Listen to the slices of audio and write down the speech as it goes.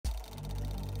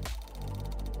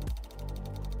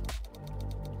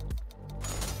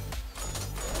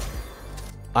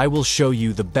I will show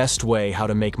you the best way how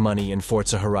to make money in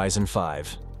Forza Horizon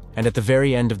 5. And at the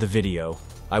very end of the video,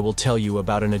 I will tell you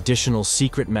about an additional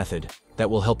secret method that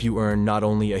will help you earn not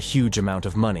only a huge amount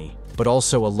of money, but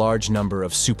also a large number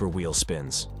of super wheel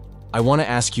spins. I want to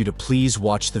ask you to please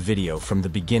watch the video from the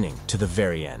beginning to the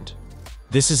very end.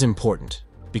 This is important,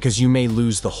 because you may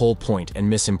lose the whole point and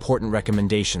miss important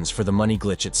recommendations for the money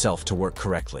glitch itself to work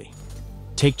correctly.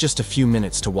 Take just a few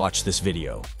minutes to watch this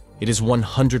video. It is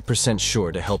 100%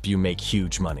 sure to help you make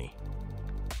huge money.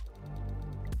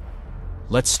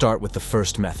 Let's start with the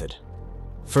first method.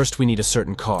 First, we need a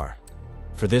certain car.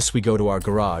 For this, we go to our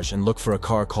garage and look for a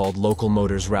car called Local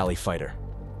Motors Rally Fighter.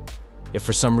 If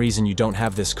for some reason you don't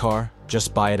have this car,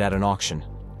 just buy it at an auction.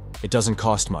 It doesn't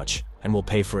cost much and will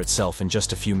pay for itself in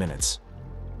just a few minutes.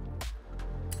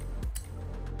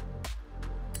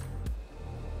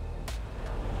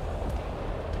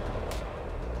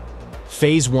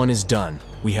 Phase 1 is done.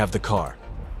 We have the car.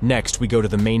 Next, we go to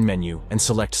the main menu and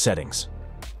select Settings.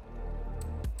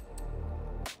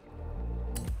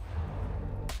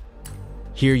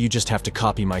 Here you just have to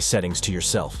copy my settings to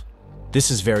yourself.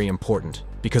 This is very important,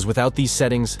 because without these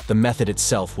settings, the method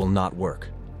itself will not work.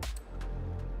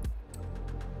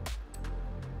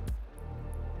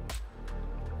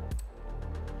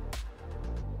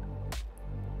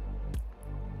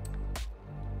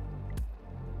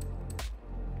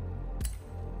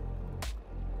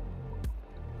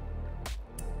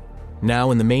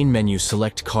 Now in the main menu,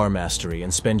 select Car Mastery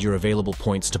and spend your available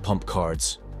points to pump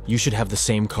cards. You should have the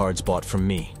same cards bought from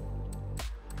me.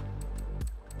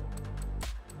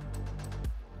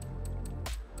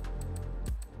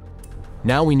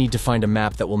 Now we need to find a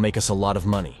map that will make us a lot of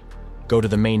money. Go to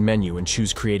the main menu and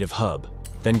choose Creative Hub,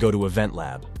 then go to Event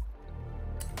Lab.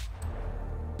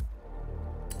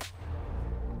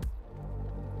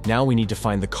 Now we need to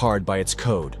find the card by its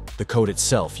code, the code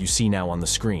itself you see now on the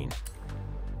screen.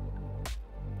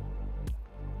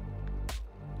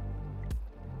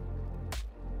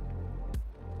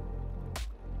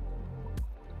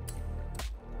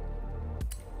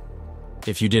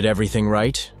 If you did everything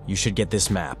right, you should get this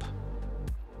map.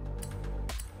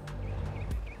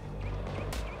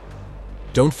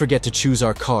 Don't forget to choose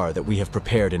our car that we have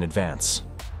prepared in advance.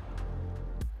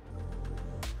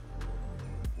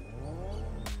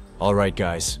 Alright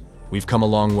guys, we've come a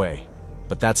long way,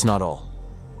 but that's not all.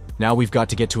 Now we've got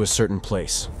to get to a certain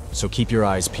place, so keep your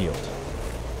eyes peeled.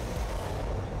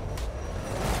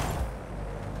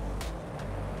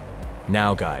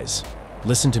 Now guys,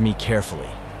 listen to me carefully.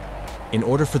 In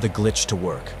order for the glitch to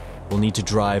work, we'll need to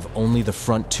drive only the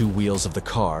front two wheels of the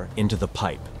car into the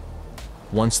pipe.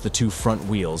 Once the two front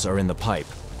wheels are in the pipe,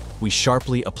 we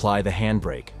sharply apply the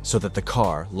handbrake so that the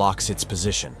car locks its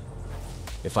position.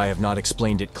 If I have not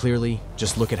explained it clearly,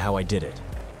 just look at how I did it.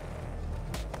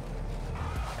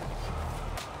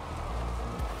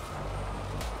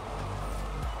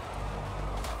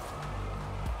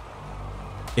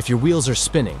 If your wheels are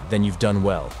spinning, then you've done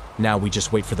well. Now we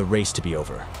just wait for the race to be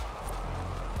over.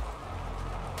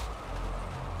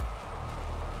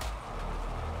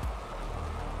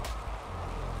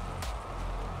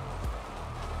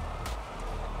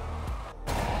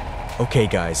 Okay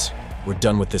guys, we're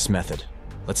done with this method.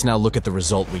 Let's now look at the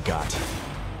result we got.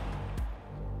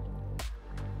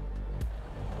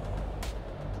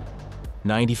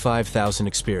 $95,000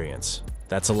 experience.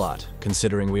 That's a lot,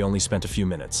 considering we only spent a few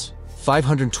minutes.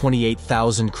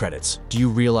 528,000 credits. Do you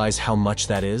realize how much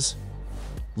that is?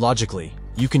 Logically,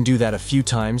 you can do that a few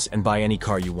times and buy any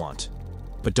car you want.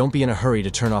 But don't be in a hurry to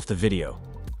turn off the video.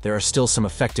 There are still some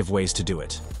effective ways to do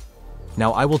it.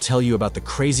 Now I will tell you about the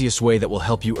craziest way that will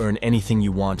help you earn anything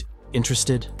you want.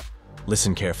 Interested?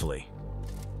 Listen carefully.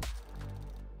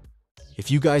 If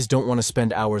you guys don't want to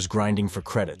spend hours grinding for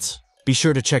credits, be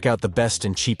sure to check out the best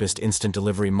and cheapest instant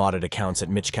delivery modded accounts at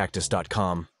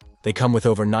MitchCactus.com. They come with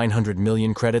over 900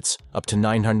 million credits, up to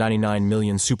 999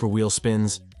 million super wheel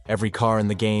spins, every car in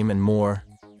the game, and more.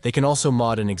 They can also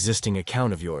mod an existing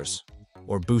account of yours,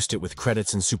 or boost it with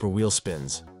credits and super wheel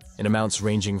spins, in amounts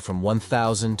ranging from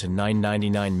 1,000 to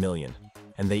 999 million,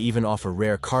 and they even offer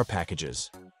rare car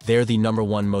packages. They're the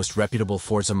 #1 most reputable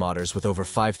Forza modders with over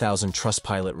 5,000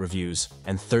 Trustpilot reviews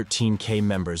and 13K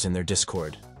members in their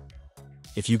Discord.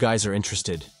 If you guys are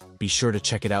interested, be sure to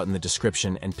check it out in the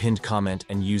description and pinned comment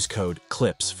and use code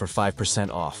CLIPS for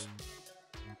 5% off.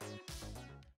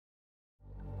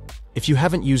 If you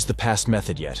haven't used the past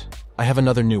method yet, I have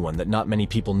another new one that not many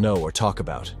people know or talk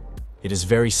about. It is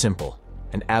very simple,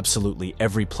 and absolutely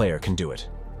every player can do it.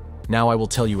 Now I will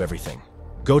tell you everything.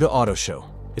 Go to Auto Show.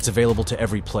 It's available to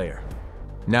every player.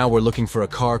 Now we're looking for a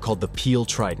car called the Peel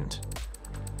Trident.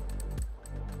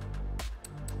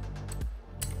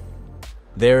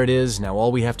 There it is. Now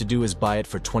all we have to do is buy it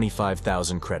for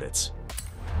 25,000 credits.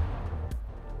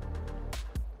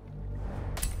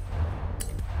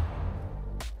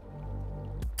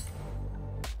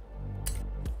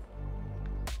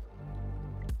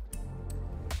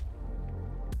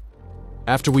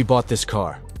 After we bought this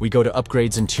car, we go to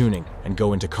upgrades and tuning and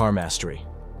go into car mastery.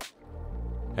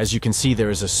 As you can see, there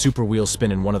is a super wheel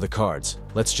spin in one of the cards.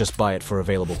 Let's just buy it for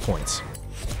available points.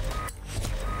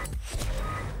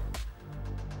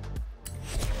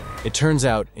 It turns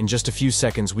out, in just a few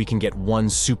seconds, we can get one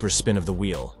super spin of the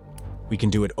wheel. We can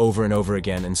do it over and over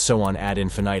again and so on ad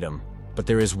infinitum. But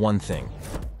there is one thing.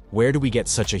 Where do we get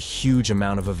such a huge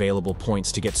amount of available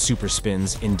points to get super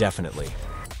spins indefinitely?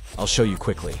 I'll show you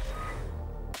quickly.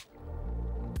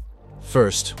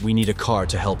 First, we need a car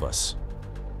to help us.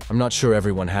 I'm not sure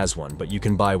everyone has one, but you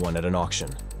can buy one at an auction.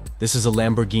 This is a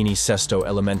Lamborghini Sesto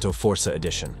Elemento Forza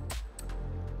edition.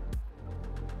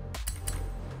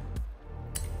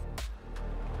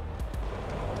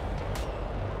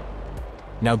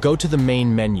 Now go to the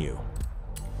main menu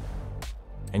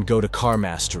and go to Car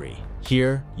Mastery.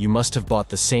 Here, you must have bought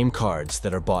the same cards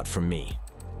that are bought from me.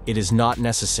 It is not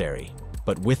necessary,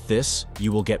 but with this,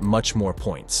 you will get much more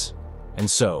points. And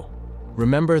so,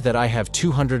 remember that I have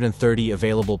 230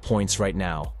 available points right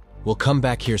now. We'll come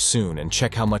back here soon and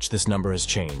check how much this number has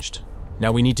changed.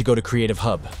 Now we need to go to Creative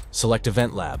Hub, select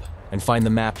Event Lab, and find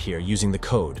the map here using the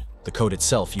code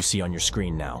itself you see on your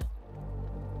screen now.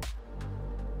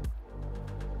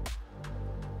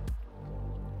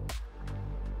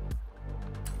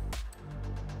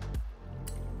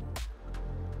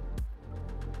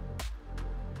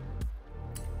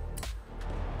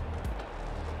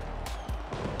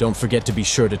 Don't forget to be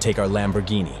sure to take our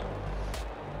Lamborghini.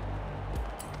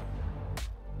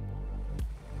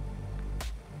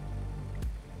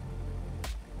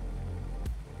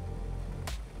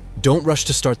 Don't rush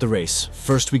to start the race.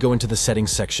 First, we go into the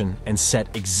settings section and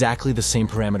set exactly the same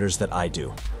parameters that I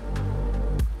do.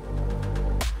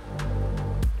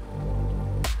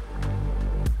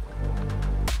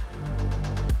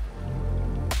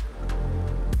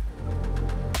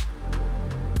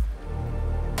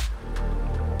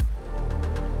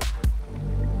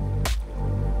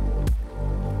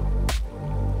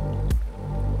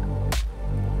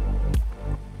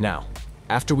 Now,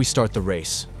 after we start the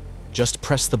race, just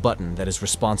press the button that is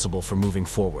responsible for moving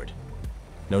forward.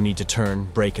 No need to turn,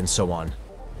 brake, and so on.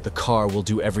 The car will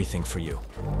do everything for you.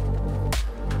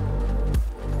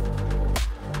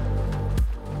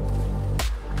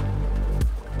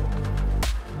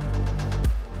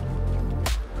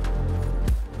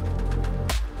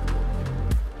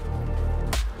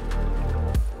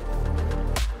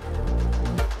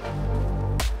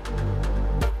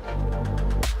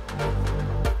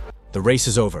 The race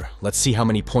is over. Let's see how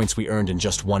many points we earned in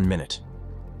just 1 minute.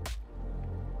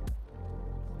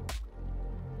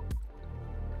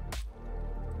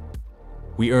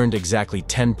 We earned exactly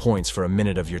 10 points for a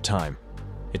minute of your time.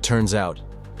 It turns out,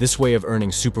 this way of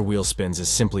earning super wheel spins is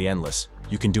simply endless.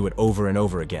 You can do it over and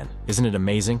over again. Isn't it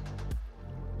amazing?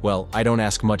 Well, I don't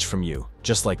ask much from you,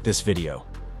 just like this video.